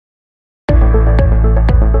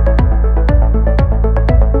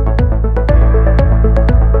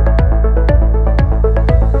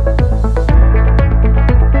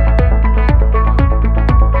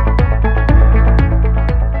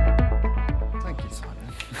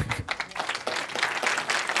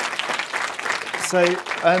So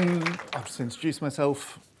I'll just introduce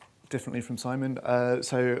myself differently from Simon.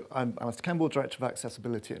 So I'm Alastair Campbell, Director of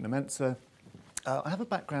Accessibility at Nomensa. I have a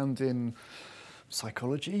background in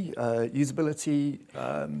psychology, usability,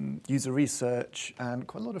 user research, and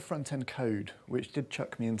quite a lot of front-end code, which did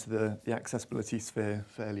chuck me into the accessibility sphere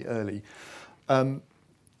fairly early.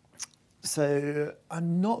 So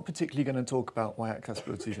I'm not particularly going to talk about why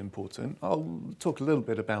accessibility is important. I'll talk a little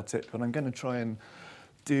bit about it, but I'm going to try and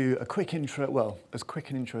do a quick intro, well, as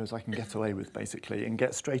quick an intro as I can get away with, basically, and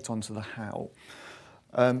get straight onto the how.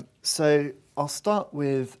 So I'll start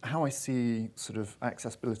with how I see sort of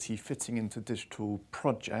accessibility fitting into digital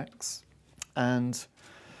projects. And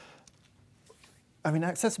I mean,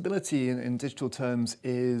 accessibility in digital terms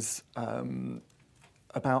is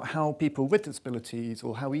about how people with disabilities,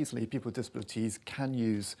 or how easily people with disabilities can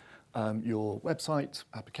use your website,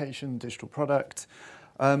 application, digital product.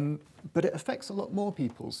 But it affects a lot more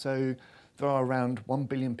people. So there are around 1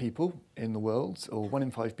 billion people in the world, or 1 in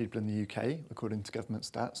 5 people in the UK, according to government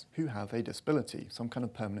stats, who have a disability, some kind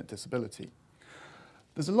of permanent disability.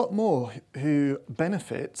 There's a lot more who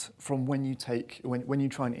benefit from when you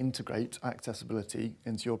try and integrate accessibility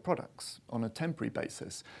into your products on a temporary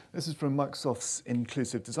basis. This is from Microsoft's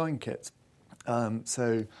Inclusive Design Kit.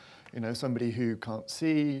 So, you know, somebody who can't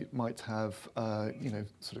see might have, you know,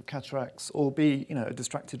 sort of cataracts, or be, you know, a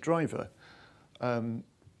distracted driver.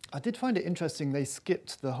 I did find it interesting they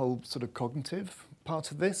skipped the whole sort of cognitive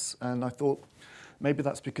part of this, and I thought maybe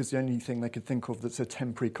that's because the only thing they could think of that's a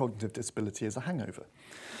temporary cognitive disability is a hangover.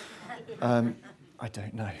 I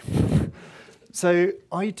don't know. So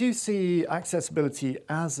I do see accessibility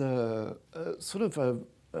as a sort of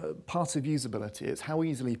a part of usability. It's how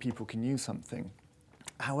easily people can use something.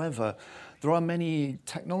 However, there are many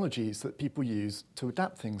technologies that people use to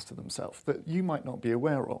adapt things to themselves that you might not be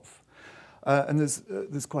aware of. And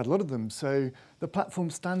there's quite a lot of them. So the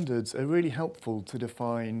platform standards are really helpful to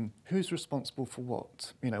define who's responsible for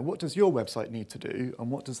what. You know, what does your website need to do,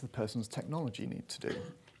 and what does the person's technology need to do?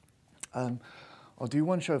 I'll do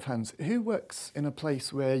one show of hands. Who works in a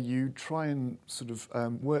place where you try and sort of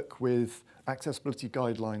work with accessibility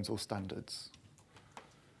guidelines or standards?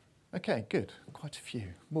 Okay, good. Quite a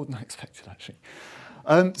few. More than I expected, actually.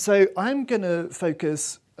 So I'm going to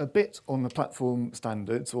focus a bit on the platform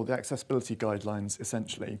standards, or the accessibility guidelines,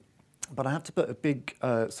 essentially. But I have to put a big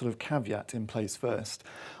sort of caveat in place first.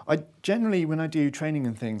 I generally, when I do training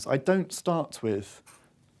and things, I don't start with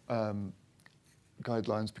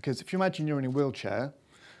guidelines, because if you imagine you're in a wheelchair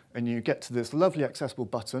and you get to this lovely accessible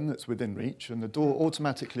button that's within reach and the door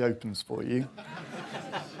automatically opens for you,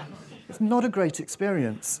 it's not a great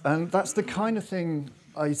experience. And that's the kind of thing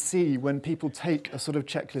I see when people take a sort of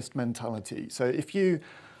checklist mentality. So if you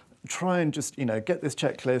try and just, you know, get this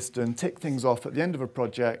checklist and tick things off at the end of a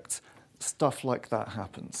project, stuff like that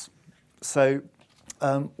happens. So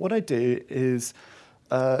what I do is,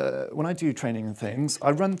 when I do training and things,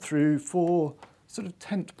 I run through 4 sort of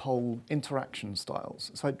tentpole interaction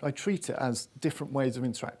styles. So I treat it as different ways of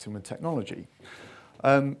interacting with technology.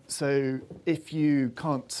 So if you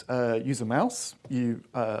can't use a mouse, you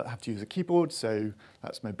have to use a keyboard, so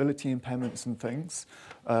that's mobility impairments and things,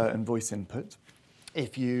 and voice input.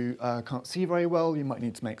 If you can't see very well, you might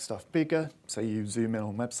need to make stuff bigger, so you zoom in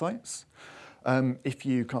on websites. If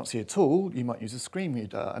you can't see at all, you might use a screen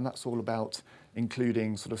reader, and that's all about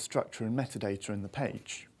including sort of structure and metadata in the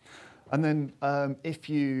page. And then if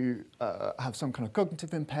you have some kind of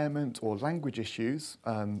cognitive impairment or language issues,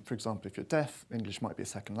 for example, if you're deaf, English might be a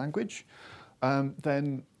second language,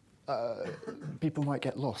 then people might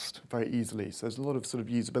get lost very easily. So there's a lot of sort of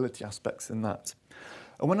usability aspects in that.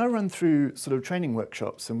 And when I run through sort of training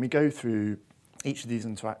workshops and we go through each of these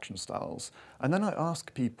interaction styles, and then I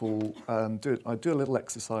ask people, I do a little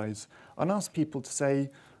exercise, and ask people to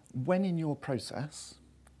say, when in your process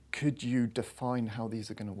could you define how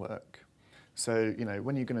these are going to work? So, you know,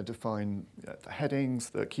 when you're going to define the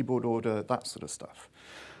headings, the keyboard order, that sort of stuff.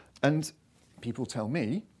 And people tell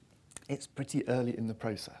me it's pretty early in the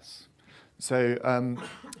process. So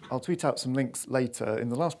I'll tweet out some links later. In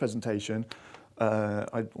the last presentation, or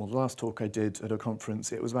the last talk I did at a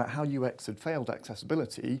conference, it was about how UX had failed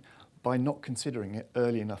accessibility by not considering it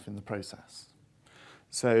early enough in the process.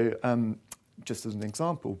 So just as an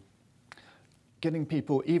example, getting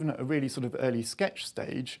people, even at a really sort of early sketch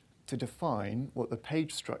stage, to define what the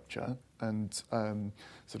page structure and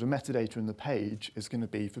sort of metadata in the page is going to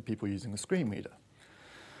be for people using a screen reader.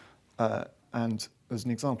 And as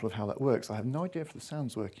an example of how that works, I have no idea if the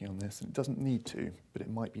sound's working on this, and it doesn't need to, but it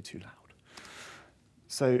might be too loud.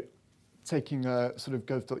 So taking sort of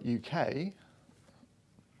gov.uk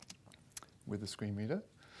with a screen reader,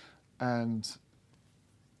 and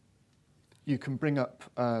you can bring up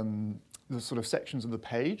the sort of sections of the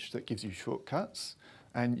page that gives you shortcuts,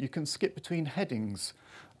 and you can skip between headings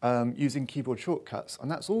using keyboard shortcuts, and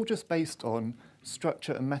that's all just based on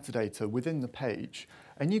structure and metadata within the page.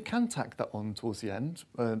 And you can tack that on towards the end,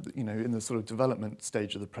 in the sort of development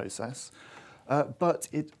stage of the process. But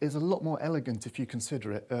it is a lot more elegant if you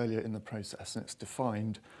consider it earlier in the process, and it's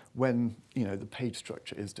defined when the page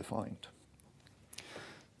structure is defined.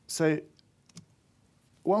 So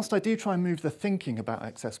whilst I do try and move the thinking about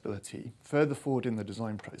accessibility further forward in the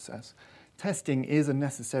design process, testing is a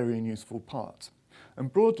necessary and useful part.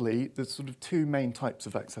 And broadly, there's sort of two main types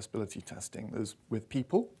of accessibility testing. There's with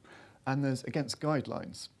people, and there's against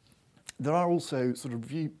guidelines. There are also sort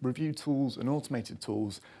of review tools and automated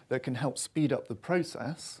tools that can help speed up the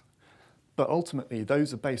process, but ultimately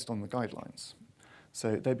those are based on the guidelines.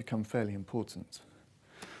 So they become fairly important.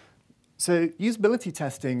 So usability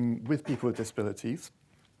testing with people with disabilities,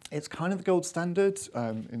 it's kind of the gold standard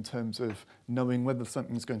in terms of knowing whether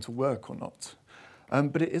something's going to work or not.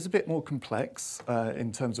 But it is a bit more complex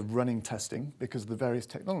in terms of running testing because of the various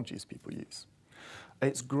technologies people use.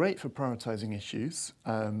 It's great for prioritizing issues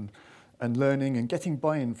and learning and getting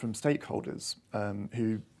buy-in from stakeholders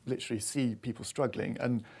who literally see people struggling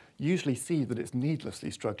and usually see that it's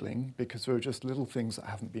needlessly struggling because there are just little things that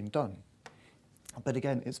haven't been done. But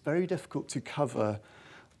again, it's very difficult to cover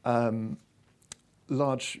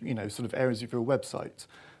large, sort of areas of your website.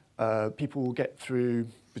 People will get through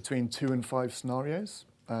between 2 and 5 scenarios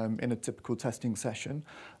in a typical testing session,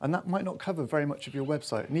 and that might not cover very much of your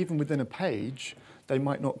website. And even within a page, they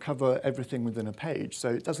might not cover everything within a page, so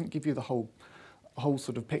it doesn't give you the whole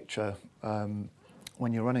sort of picture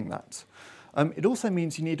when you're running that. It also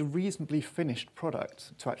means you need a reasonably finished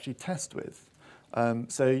product to actually test with.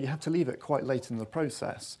 So you have to leave it quite late in the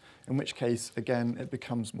process, in which case, again, it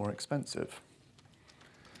becomes more expensive.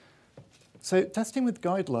 So testing with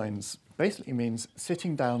guidelines basically means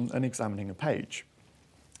sitting down and examining a page.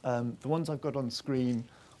 The ones I've got on screen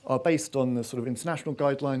are based on the sort of international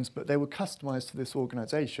guidelines, but they were customized to this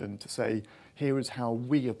organization to say, here is how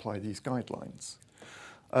we apply these guidelines.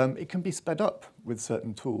 It can be sped up with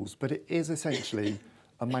certain tools, but it is essentially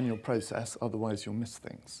a manual process, otherwise you'll miss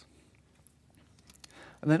things.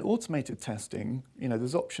 And then automated testing,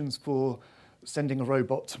 there's options for sending a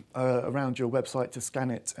robot around your website to scan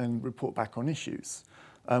it and report back on issues,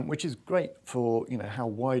 which is great for how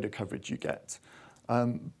wide a coverage you get.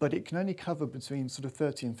 But it can only cover between sort of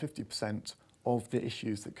 30 and 50% of the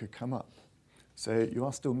issues that could come up. So you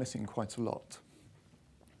are still missing quite a lot.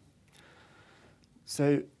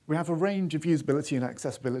 So we have a range of usability and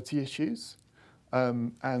accessibility issues.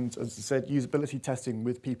 And as I said, usability testing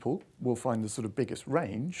with people will find the sort of biggest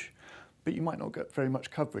range, but you might not get very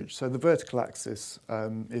much coverage. So the vertical axis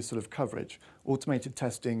is sort of coverage. Automated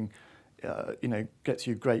testing, gets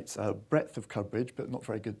you great breadth of coverage, but not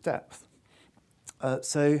very good depth.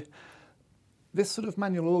 So this sort of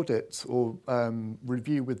manual audit or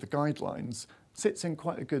review with the guidelines sits in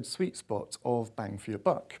quite a good sweet spot of bang for your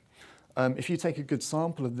buck. If you take a good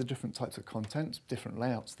sample of the different types of content, different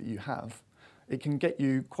layouts that you have, it can get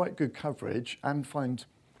you quite good coverage and find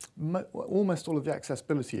almost all of the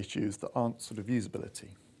accessibility issues that aren't sort of usability.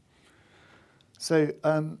 So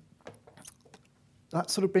that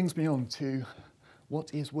sort of brings me on to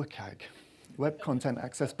what is WCAG, Web Content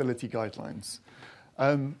Accessibility Guidelines.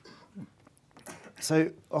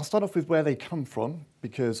 So I'll start off with where they come from,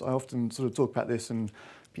 because I often sort of talk about this and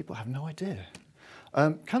people have no idea.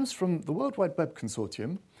 Comes from the World Wide Web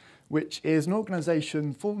Consortium, which is an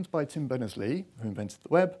organisation formed by Tim Berners-Lee, who invented the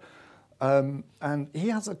web, and he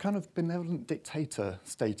has a kind of benevolent dictator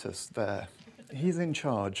status there. He's in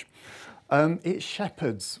charge. It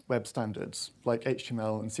shepherds web standards like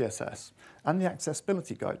HTML and CSS and the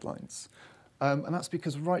accessibility guidelines. And that's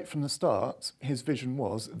because right from the start, his vision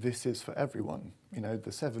was, this is for everyone,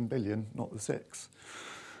 the 7 billion, not the 6.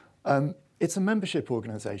 It's a membership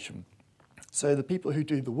organisation. So the people who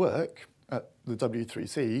do the work at the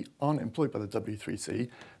W3C aren't employed by the W3C.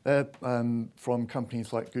 They're from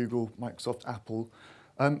companies like Google, Microsoft, Apple,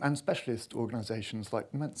 and specialist organisations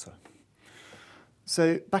like Nomensa.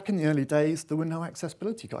 So back in the early days, there were no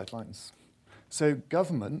accessibility guidelines. So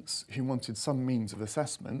governments who wanted some means of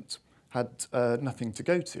assessment had nothing to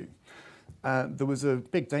go to. There was a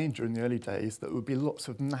big danger in the early days that there would be lots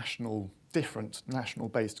of different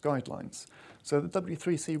national-based guidelines. So the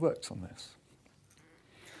W3C works on this.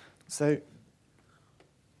 So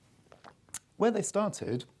where they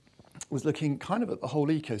started was looking kind of at the whole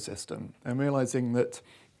ecosystem and realizing that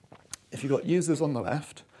if you've got users on the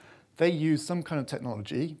left, they use some kind of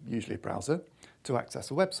technology, usually a browser, to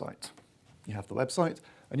access a website. You have the website,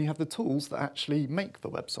 and you have the tools that actually make the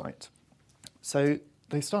website. So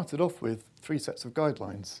they started off with 3 sets of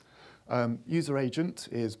guidelines. User agent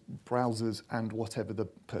is browsers and whatever the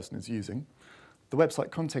person is using. The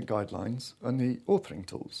website content guidelines and the authoring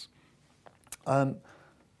tools.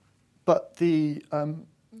 But the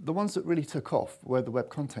ones that really took off were the web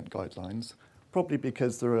content guidelines, probably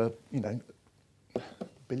because there are,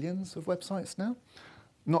 billions of websites now.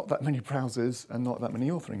 Not that many browsers and not that many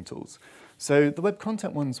authoring tools. So the web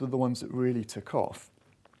content ones were the ones that really took off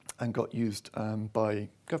and got used by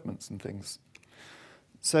governments and things.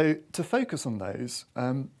 So to focus on those,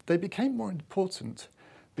 they became more important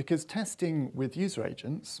because testing with user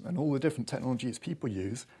agents and all the different technologies people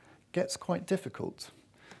use gets quite difficult.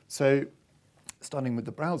 So starting with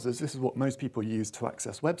the browsers, this is what most people use to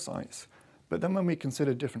access websites. But then when we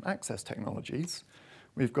consider different access technologies,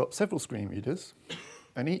 we've got several screen readers,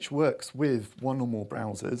 and each works with 1 or more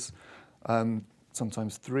browsers,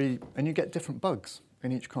 sometimes 3, and you get different bugs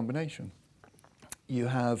in each combination. You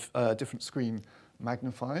have different screen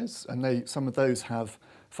magnifiers, and some of those have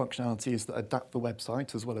functionalities that adapt the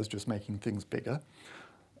website as well as just making things bigger.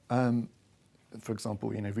 For example,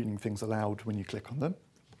 reading things aloud when you click on them.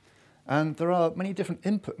 And there are many different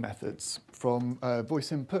input methods, from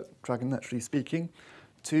voice input, Dragon naturally speaking,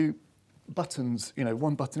 to buttons,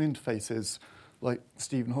 one-button interfaces like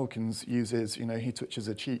Stephen Hawkins uses. He twitches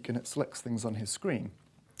a cheek and it selects things on his screen.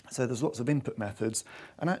 So there's lots of input methods,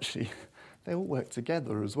 and actually they all work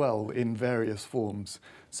together as well in various forms.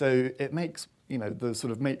 So it makes the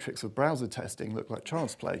sort of matrix of browser testing look like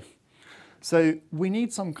child's play. So we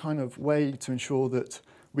need some kind of way to ensure that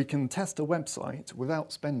we can test a website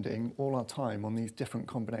without spending all our time on these different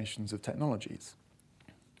combinations of technologies.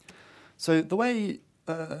 So the way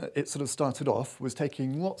it sort of started off was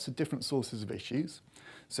taking lots of different sources of issues.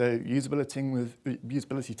 So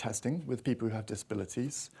usability testing with people who have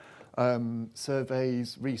disabilities,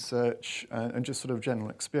 surveys, research, and just sort of general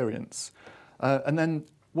experience. And then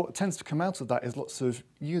what tends to come out of that is lots of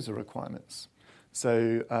user requirements.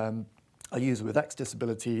 So a user with X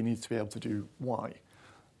disability needs to be able to do Y.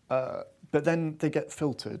 But then they get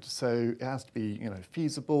filtered, so it has to be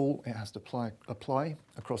feasible, it has to apply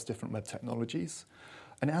across different web technologies,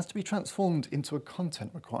 and it has to be transformed into a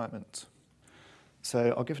content requirement.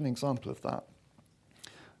 So I'll give an example of that.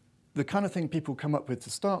 The kind of thing people come up with to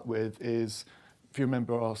start with is, if you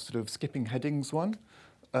remember our sort of skipping headings one,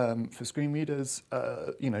 for screen readers,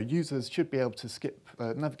 users should be able to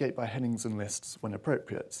navigate by headings and lists when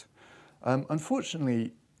appropriate.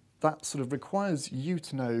 Unfortunately, that sort of requires you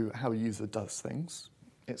to know how a user does things.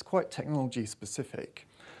 It's quite technology specific,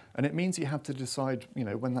 and it means you have to decide,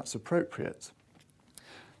 when that's appropriate.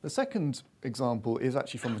 The second example is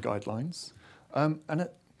actually from the guidelines, and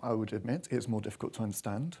I would admit it's more difficult to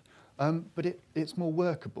understand, but it's more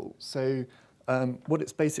workable. So what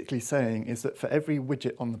it's basically saying is that for every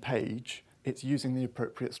widget on the page, it's using the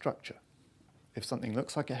appropriate structure. If something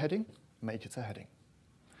looks like a heading, make it a heading.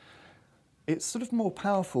 It's sort of more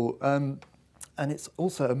powerful, and it's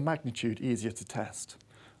also a magnitude easier to test.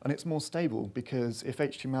 And it's more stable because if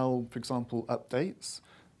HTML, for example, updates,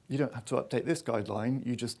 you don't have to update this guideline,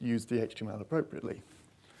 you just use the HTML appropriately.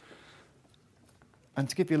 And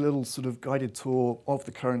to give you a little sort of guided tour of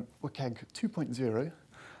the current WCAG 2.0,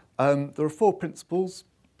 there are 4 principles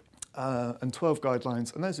and 12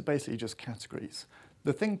 guidelines, and those are basically just categories.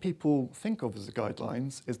 The thing people think of as the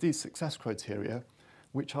guidelines is these success criteria,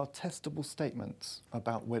 which are testable statements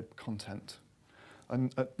about web content.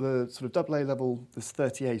 And at the sort of AA level, there's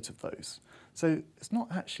 38 of those. So it's not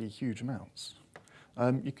actually huge amounts.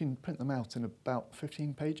 You can print them out in about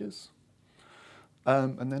 15 pages,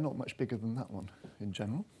 and they're not much bigger than that one in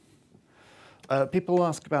general. People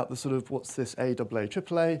ask about the sort of, what's this A, AA,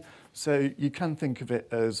 AAA? So you can think of it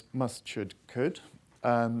as must, should, could.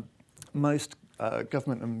 Most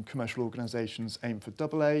government and commercial organisations aim for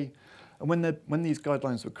AA. And when these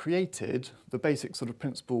guidelines were created, the basic sort of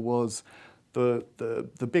principle was the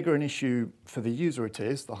bigger an issue for the user it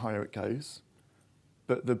is, the higher it goes.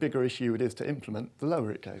 But the bigger issue it is to implement, the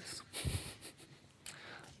lower it goes.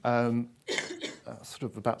 Sort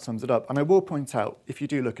of about sums it up. And I will point out, if you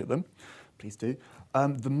do look at them, please do,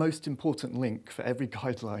 the most important link for every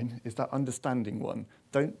guideline is that understanding one.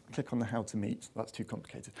 Don't click on the how to meet, that's too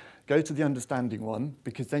complicated. Go to the understanding one,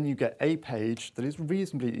 because then you get a page that is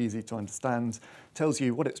reasonably easy to understand, tells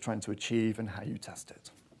you what it's trying to achieve and how you test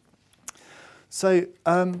it. So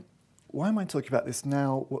why am I talking about this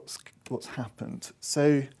now? What's happened?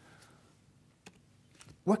 So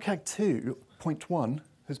WCAG 2.1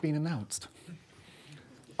 has been announced.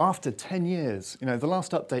 After 10 years, the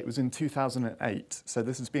last update was in 2008, so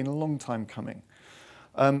this has been a long time coming.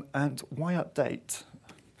 And why update?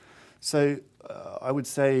 So I would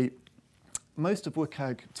say most of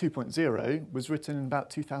WCAG 2.0 was written in about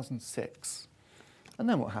 2006. And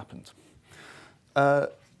then what happened?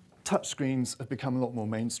 Touchscreens have become a lot more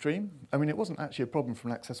mainstream. I mean, it wasn't actually a problem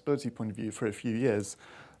from an accessibility point of view for a few years,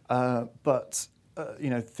 but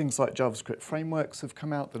things like JavaScript frameworks have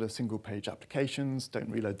come out that are single-page applications, don't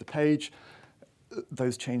reload the page.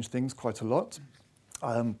 Those change things quite a lot.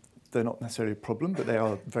 They're not necessarily a problem, but they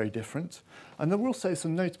are very different. And there were also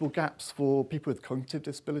some notable gaps for people with cognitive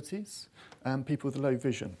disabilities and people with low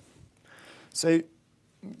vision. So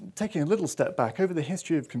taking a little step back, over the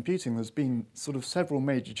history of computing, there's been sort of several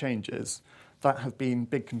major changes that have been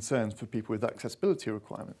big concerns for people with accessibility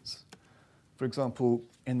requirements. For example,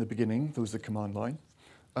 in the beginning, there was the command line,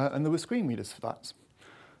 and there were screen readers for that.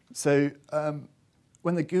 So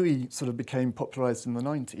when the GUI sort of became popularized in the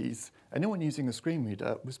 90s, anyone using a screen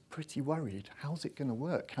reader was pretty worried. How's it going to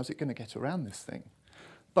work? How's it going to get around this thing?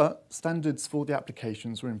 But standards for the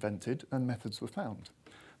applications were invented and methods were found.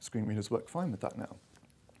 Screen readers work fine with that now.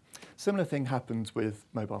 Similar thing happened with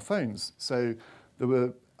mobile phones. So there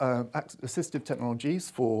were assistive technologies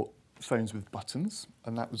for phones with buttons,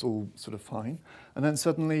 and that was all sort of fine. And then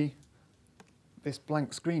suddenly, this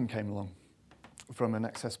blank screen came along from an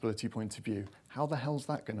accessibility point of view. How the hell's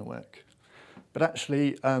that going to work? But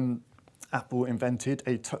actually, Apple invented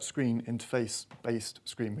a touchscreen interface-based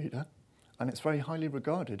screen reader, and it's very highly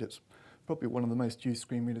regarded. It's probably one of the most used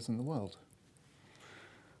screen readers in the world.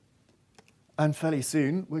 And fairly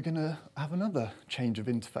soon, we're going to have another change of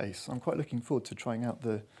interface. I'm quite looking forward to trying out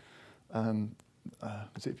the,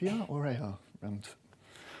 is it VR or AR?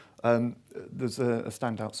 There's a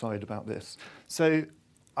stand outside about this. So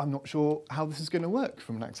I'm not sure how this is going to work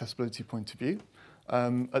from an accessibility point of view.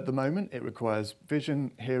 At the moment, it requires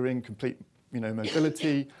vision, hearing, complete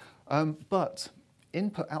mobility, but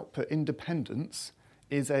input-output independence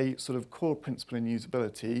is a sort of core principle in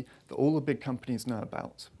usability that all the big companies know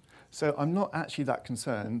about. So I'm not actually that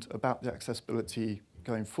concerned about the accessibility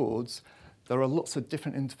going forwards. There are lots of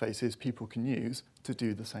different interfaces people can use to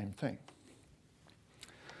do the same thing.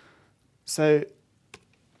 So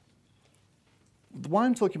why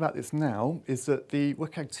I'm talking about this now is that the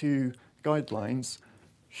WCAG 2 guidelines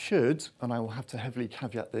should, and I will have to heavily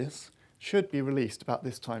caveat this, should be released about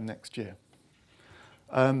this time next year.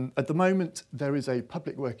 At the moment, there is a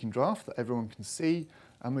public working draft that everyone can see,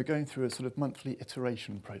 and we're going through a sort of monthly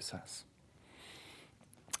iteration process.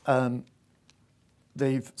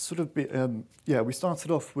 They've sort of been, we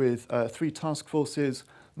started off with 3 task forces: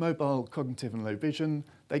 mobile, cognitive, and low vision.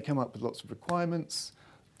 They came up with lots of requirements.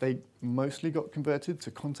 They mostly got converted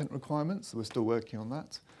to content requirements, so we're still working on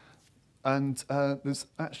that. And there's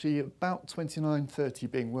actually about 29, 30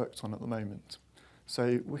 being worked on at the moment.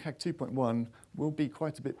 So WCAG 2.1 will be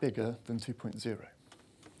quite a bit bigger than 2.0.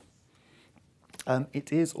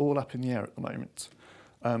 It is all up in the air at the moment.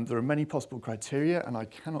 There are many possible criteria, and I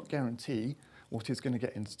cannot guarantee what is going to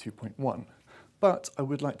get into 2.1. But I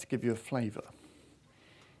would like to give you a flavour.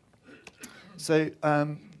 So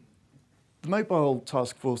the mobile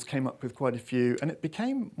task force came up with quite a few, and it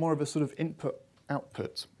became more of a sort of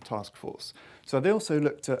input-output task force. So they also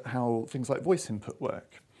looked at how things like voice input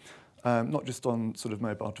work, not just on sort of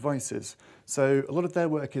mobile devices. So a lot of their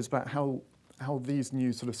work is about how these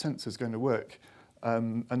new sort of sensors are going to work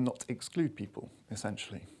and not exclude people,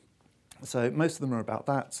 essentially. So most of them are about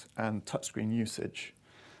that and touchscreen usage.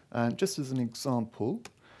 And just as an example,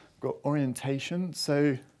 we've got orientation.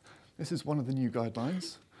 So this is one of the new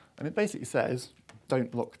guidelines, and it basically says,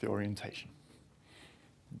 don't block the orientation.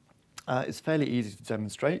 It's fairly easy to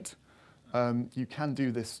demonstrate. You can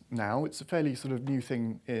do this now. It's a fairly sort of new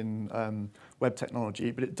thing in web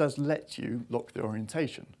technology, but it does let you lock the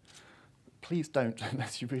orientation. Please don't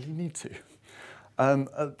unless you really need to.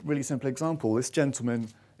 A really simple example, this gentleman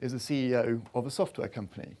is a CEO of a software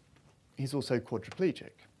company. He's also quadriplegic.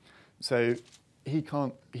 So he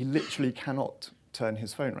literally cannot turn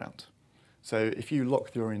his phone around. So if you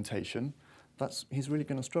lock the orientation, he's really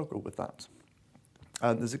going to struggle with that.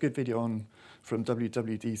 There's a good video from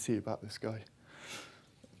WWDC about this guy.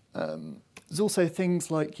 There's also things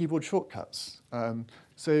like keyboard shortcuts.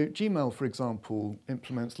 So Gmail, for example,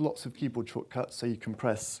 implements lots of keyboard shortcuts, so you can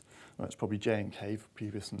press, well, it's probably J and K for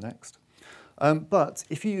previous and next. But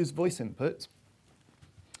if you use voice input,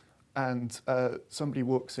 and somebody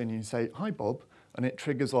walks in and you say, "Hi, Bob," and it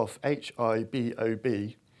triggers off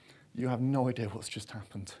HIBOB, you have no idea what's just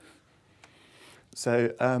happened.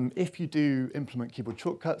 So if you do implement keyboard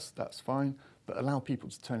shortcuts, that's fine, but allow people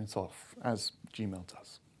to turn it off, as Gmail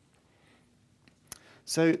does.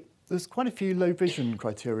 So there's quite a few low vision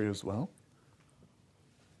criteria as well.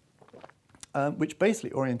 which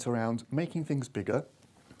basically orient around making things bigger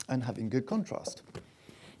and having good contrast.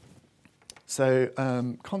 So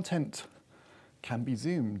content can be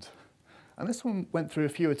zoomed. And this one went through a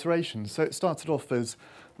few iterations. So it started off as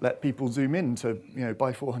let people zoom in to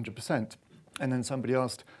by 400%. And then somebody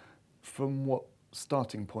asked, from what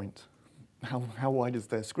starting point? How wide is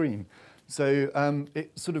their screen? So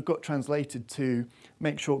it sort of got translated to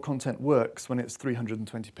make sure content works when it's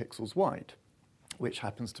 320 pixels wide, which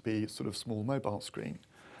happens to be a sort of small mobile screen.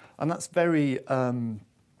 And that's very,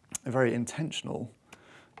 very intentional,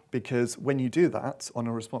 because when you do that on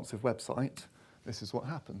a responsive website, this is what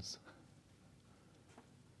happens.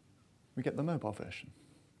 We get the mobile version,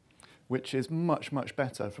 which is much, much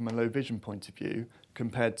better from a low vision point of view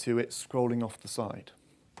compared to it scrolling off the side.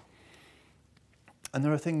 And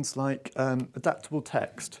there are things like adaptable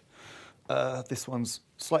text. This one's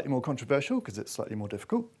slightly more controversial because it's slightly more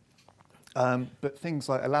difficult. But things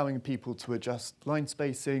like allowing people to adjust line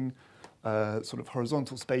spacing, sort of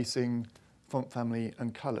horizontal spacing, font family,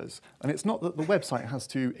 and colors. And it's not that the website has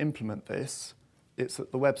to implement this, it's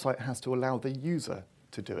that the website has to allow the user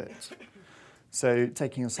to do it. So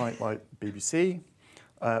taking a site like BBC,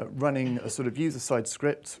 running a sort of user-side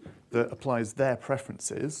script that applies their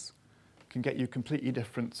preferences can get you completely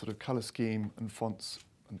different sort of color scheme and fonts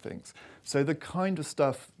and things. So the kind of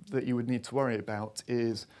stuff that you would need to worry about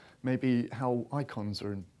is maybe how icons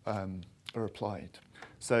are applied.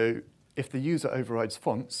 So if the user overrides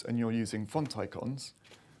fonts and you're using font icons,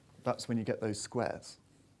 that's when you get those squares.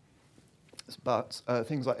 But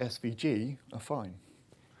things like SVG are fine.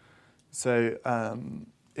 So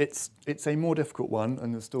it's a more difficult one,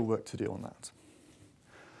 and there's still work to do on that.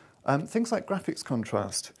 Things like graphics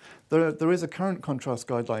contrast. There is a current contrast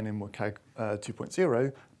guideline in WCAG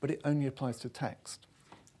 2.0, but it only applies to text.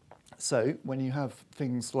 So when you have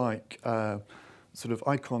things like sort of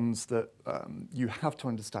icons that you have to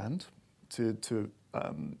understand to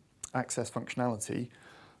access functionality,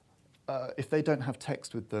 if they don't have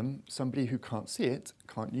text with them, somebody who can't see it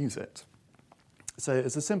can't use it. So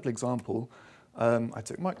as a simple example, I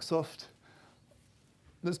took Microsoft.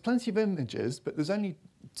 There's plenty of images, but there's only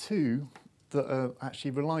two that are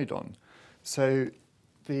actually relied on. So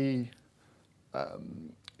the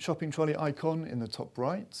shopping trolley icon in the top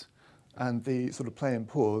right and the sort of play and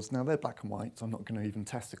pause, now they're black and white, so I'm not going to even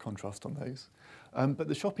test the contrast on those. But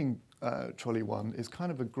the shopping trolley one is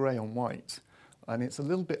kind of a grey on white, and it's a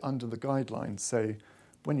little bit under the guidelines. So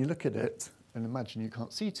when you look at it and imagine you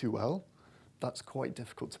can't see too well, that's quite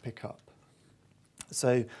difficult to pick up.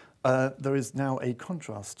 So there is now a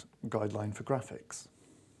contrast guideline for graphics.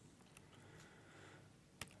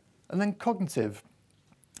 And then cognitive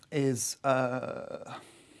is the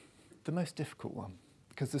most difficult one,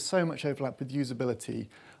 because there's so much overlap with usability,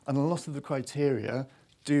 and a lot of the criteria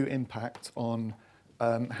do impact on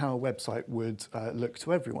how a website would look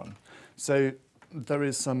to everyone. So there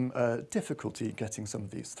is some difficulty getting some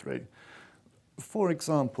of these through. For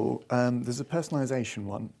example, there's a personalization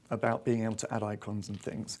one about being able to add icons and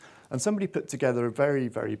things. And somebody put together a very,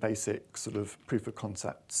 very basic sort of proof of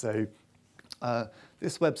concept. So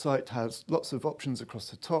this website has lots of options across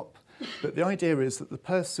the top, but the idea is that the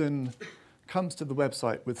person comes to the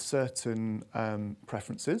website with certain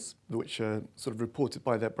preferences, which are sort of reported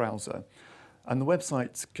by their browser. And the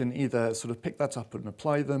website can either sort of pick that up and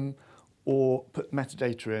apply them, or put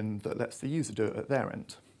metadata in that lets the user do it at their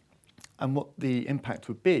end. And what the impact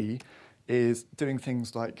would be is doing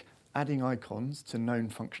things like adding icons to known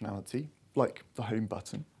functionality, like the home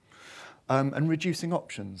button, and reducing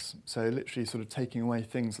options. So literally sort of taking away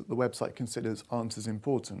things that the website considers aren't as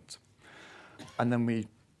important. And then we,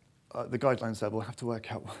 the guidelines level, have to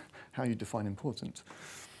work out how you define important.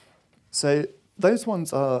 So those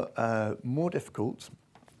ones are more difficult,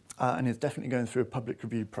 and is definitely going through a public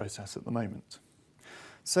review process at the moment.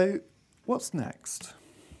 So what's next?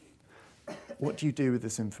 What do you do with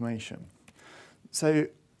this information? So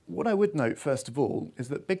what I would note, first of all, is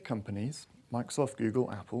that big companies, Microsoft,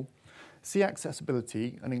 Google, Apple, see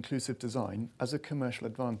accessibility and inclusive design as a commercial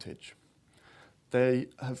advantage. They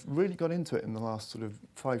have really got into it in the last sort of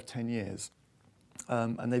 5-10 years,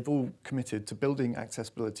 and they've all committed to building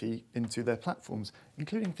accessibility into their platforms,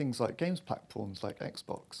 including things like games platforms like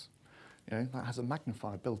Xbox. You know, that has a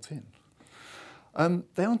magnifier built in.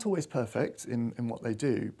 They aren't always perfect in what they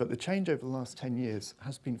do, but the change over the last 10 years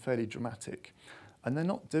has been fairly dramatic. And they're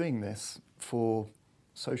not doing this for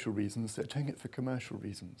social reasons, they're doing it for commercial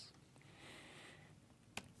reasons.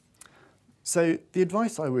 So the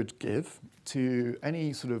advice I would give to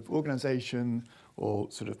any sort of organisation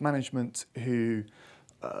or sort of management who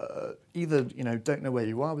either don't know where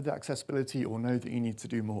you are with accessibility or know that you need to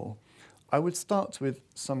do more, I would start with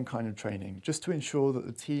some kind of training, just to ensure that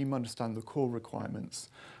the team understand the core requirements.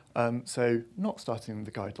 So not starting with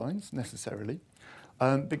the guidelines necessarily,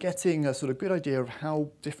 but getting a sort of good idea of how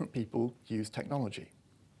different people use technology.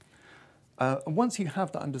 And once you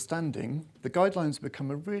have that understanding, the guidelines become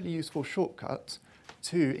a really useful shortcut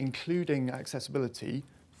to including accessibility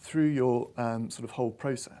through your sort of whole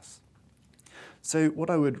process. So what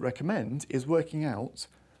I would recommend is working out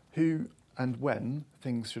who and when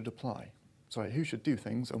things should apply. Sorry, who should do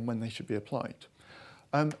things and when they should be applied.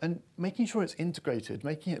 And making sure it's integrated,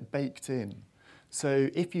 making it baked in. So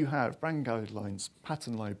if you have brand guidelines,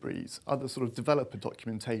 pattern libraries, other sort of developer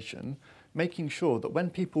documentation, making sure that when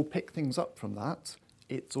people pick things up from that,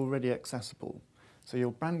 it's already accessible. So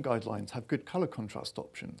your brand guidelines have good color contrast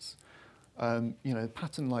options.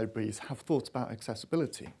 Pattern libraries have thought about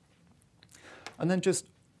accessibility. And then just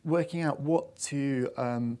working out what to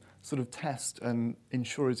sort of test and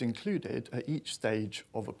ensure is included at each stage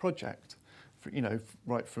of a project.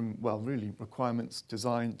 Right from, well, really requirements,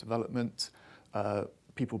 design, development,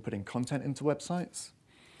 people putting content into websites,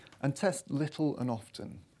 and test little and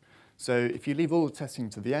often. So if you leave all the testing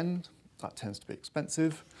to the end, that tends to be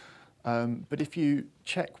expensive. But if you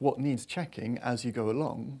check what needs checking as you go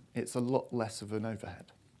along, it's a lot less of an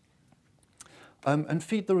overhead. And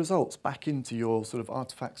feed the results back into your sort of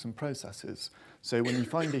artifacts and processes. So when you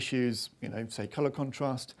find issues, say color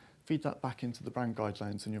contrast, feed that back into the brand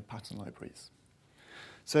guidelines and your pattern libraries.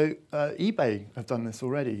 So eBay have done this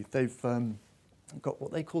already. They've got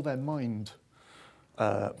what they call their Mind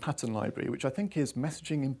pattern library, which I think is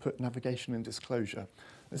messaging, input, navigation, and disclosure.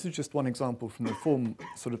 This is just one example from the form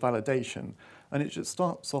sort of validation. And it just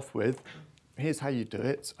starts off with, here's how you do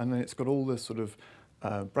it, and then it's got all the sort of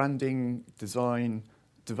branding, design,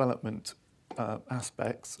 development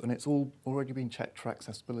aspects, and it's all already been checked for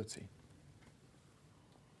accessibility.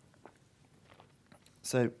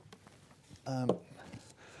 So,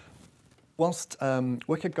 whilst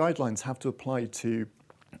WCAG guidelines have to apply to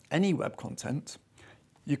any web content,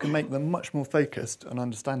 you can make them much more focused and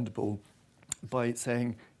understandable by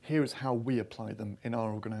saying, here is how we apply them in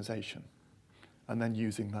our organisation, and then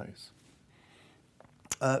using those.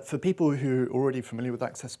 For people who are already familiar with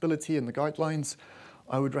accessibility and the guidelines,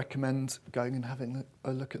 I would recommend going and having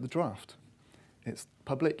a look at the draft. It's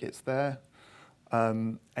public, it's there.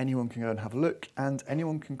 Anyone can go and have a look, and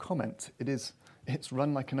anyone can comment. It's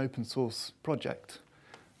run like an open source project.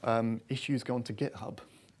 Issues go onto GitHub,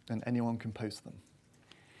 and anyone can post them.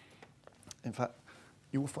 In fact,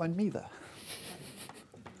 you will find me there.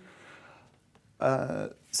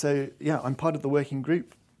 So yeah, I'm part of the working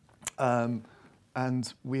group,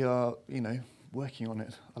 and we are, working on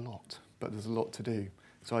it a lot, but there's a lot to do.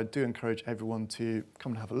 So I do encourage everyone to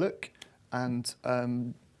come and have a look and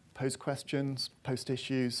pose questions, post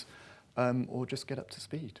issues, or just get up to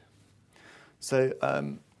speed. So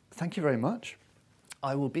thank you very much.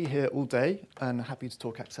 I will be here all day and happy to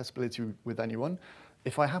talk accessibility with anyone.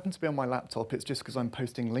 If I happen to be on my laptop, it's just because I'm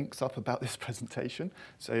posting links up about this presentation.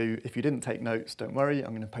 So if you didn't take notes, don't worry, I'm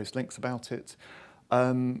going to post links about it.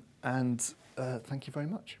 And thank you very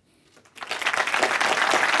much.